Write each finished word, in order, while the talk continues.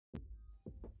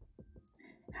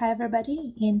Hi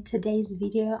everybody, in today's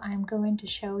video I'm going to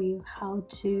show you how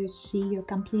to see your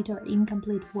complete or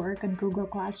incomplete work on Google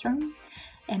Classroom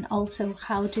and also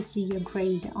how to see your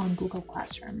grade on Google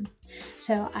Classroom.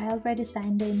 So I already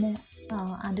signed in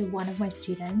under one of my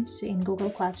students in Google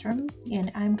Classroom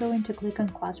and I'm going to click on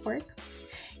classwork.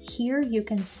 Here you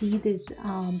can see these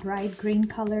bright green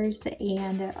colors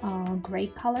and gray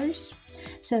colors.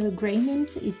 So gray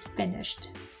means it's finished.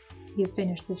 You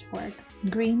finished this work.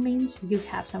 Green means you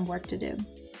have some work to do.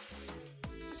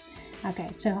 Okay,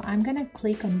 so I'm gonna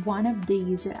click on one of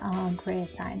these gray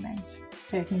assignments.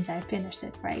 So it means I finished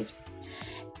it, right?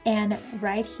 And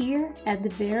right here at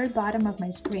the very bottom of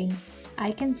my screen,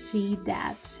 I can see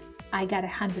that I got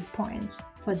 100 points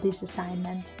for this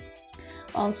assignment.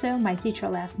 Also, my teacher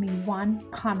left me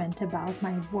one comment about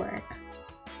my work.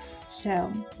 So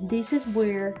this is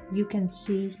where you can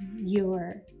see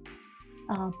your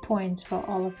points for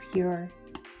all of your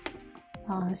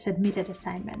submitted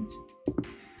assignments.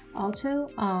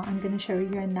 Also, I'm going to show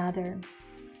you another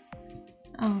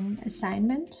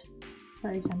assignment,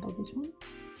 for example this one,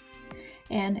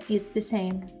 and it's the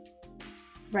same.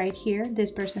 Right here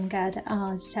this person got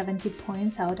 70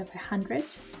 points out of 100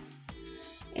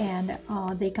 and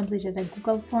they completed a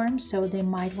Google form, so they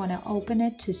might want to open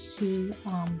it to see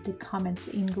the comments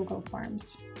in Google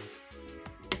Forms.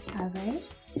 Alright,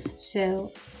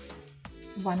 so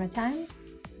one more time,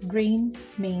 green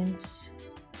means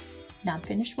not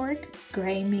finished work,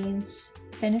 gray means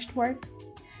finished work,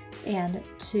 and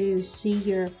to see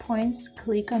your points,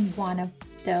 click on one of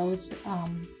those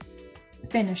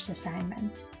finished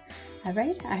assignments.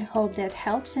 Alright, I hope that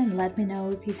helps and let me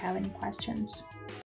know if you have any questions.